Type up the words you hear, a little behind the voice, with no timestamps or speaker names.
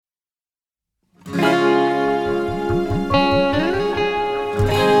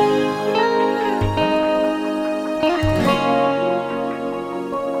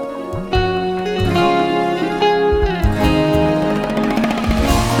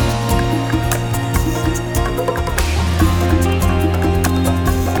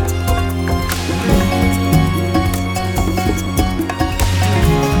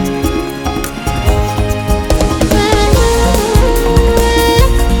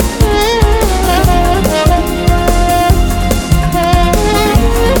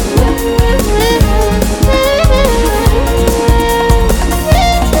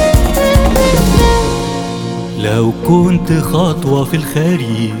كنت خطوة في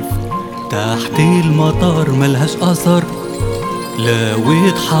الخريف تحت المطر مالهاش أثر، لو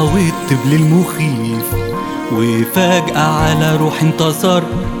اتحاوطت بليل مخيف وفجأة على روحي انتصر.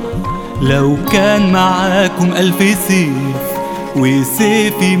 لو كان معاكم 1000 سيف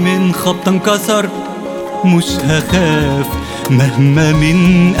وسيفي من خبطة انكسر، مش هخاف مهما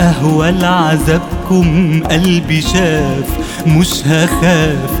من أهوال عذابكم قلبي شاف. مش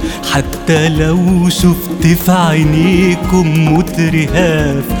هخاف حتى لو شفت في عينيكم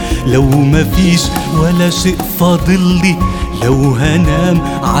مترهاف. لو مافيش ولا شيء فاضللي، لو هنام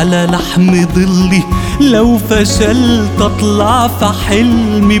على لحم ضلي، لو فشلت أطلع في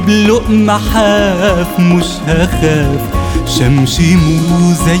حلمي بلقمة حاف. مش هخاف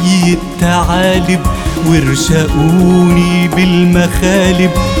شمشموا زي التعالب وارشقوني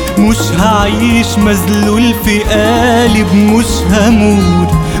بالمخالب. مش هعيش مذلول في قالب، مش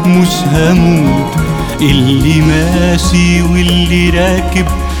هموت مش هموت. اللي ماشي واللي راكب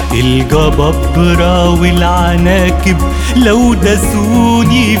الجبابرة والعناكب، لو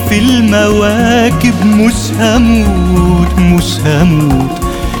داسوني في المواكب مش هموت مش هموت.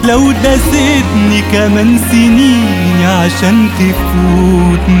 لو داستني كمان سنين عشان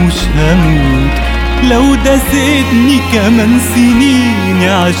تفوت مش هموت. لو داستني كمان سنين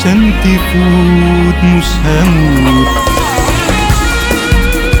عشان تفوت مش هموت.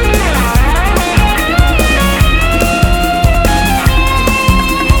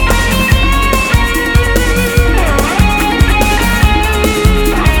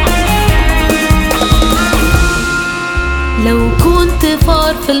 لو كنت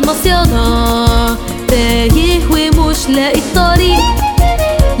فار في المصيدة تايه ومش لاقي الطريق،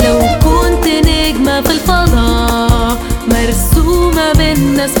 لو كنت نجمة في الفضاء مرسومة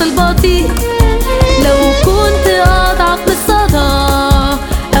بالناس في البطيء، لو كنت أضعف من الصدى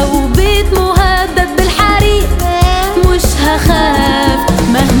أو بيت مهدد بالحريق، مش هخاف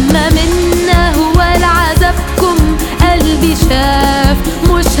مهما من أهوال عذابكم قلبي شاف.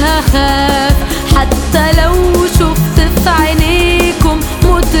 مش هخاف حتى لو شفت في عينيكم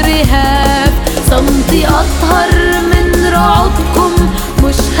مترهاف. صمتي أطهر من رعودكم،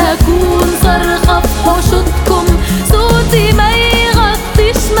 مش هكون صرخة في حوشتكم. صوتي ما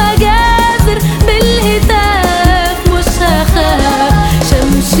يغطيش مجازر بالهتاف. مش هخاف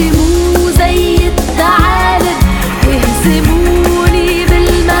شمشموا زي التعالب واهزموني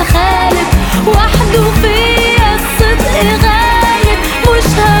بالمخالب. وحده فيا الصدق غايب، مش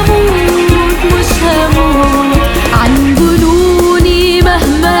هموت مش هموت. عن جنوني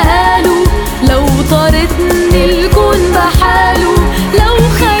مهما قالوا، لو طاردني الكون بحاله، لو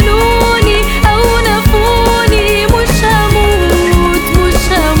خانوني أو نفوني مش هموت مش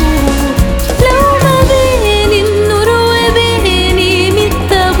هموت. لو ما بين النور وبيني 100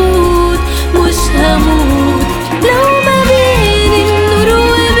 تابوت مش هموت. لو ما بين النور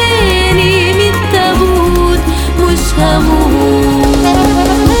وبيني 100 تابوت مش هموت.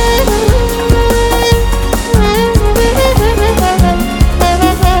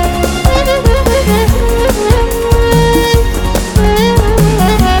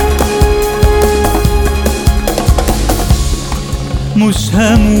 مش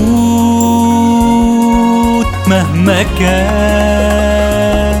هموت مهما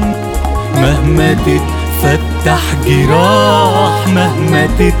كان، مهما تتفتح جراح، مهما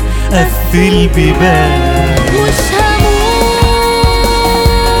تتقفل بيبان. مش هموت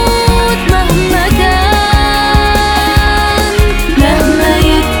مهما كان، مهما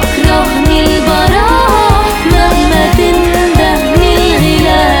يكرهني البراح، مهما تندهني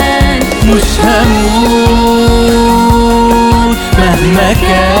الغيلان. مش هموت مهما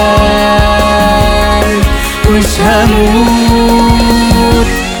كان، مش هموت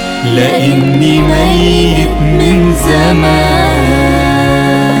لأني ميت من زمان.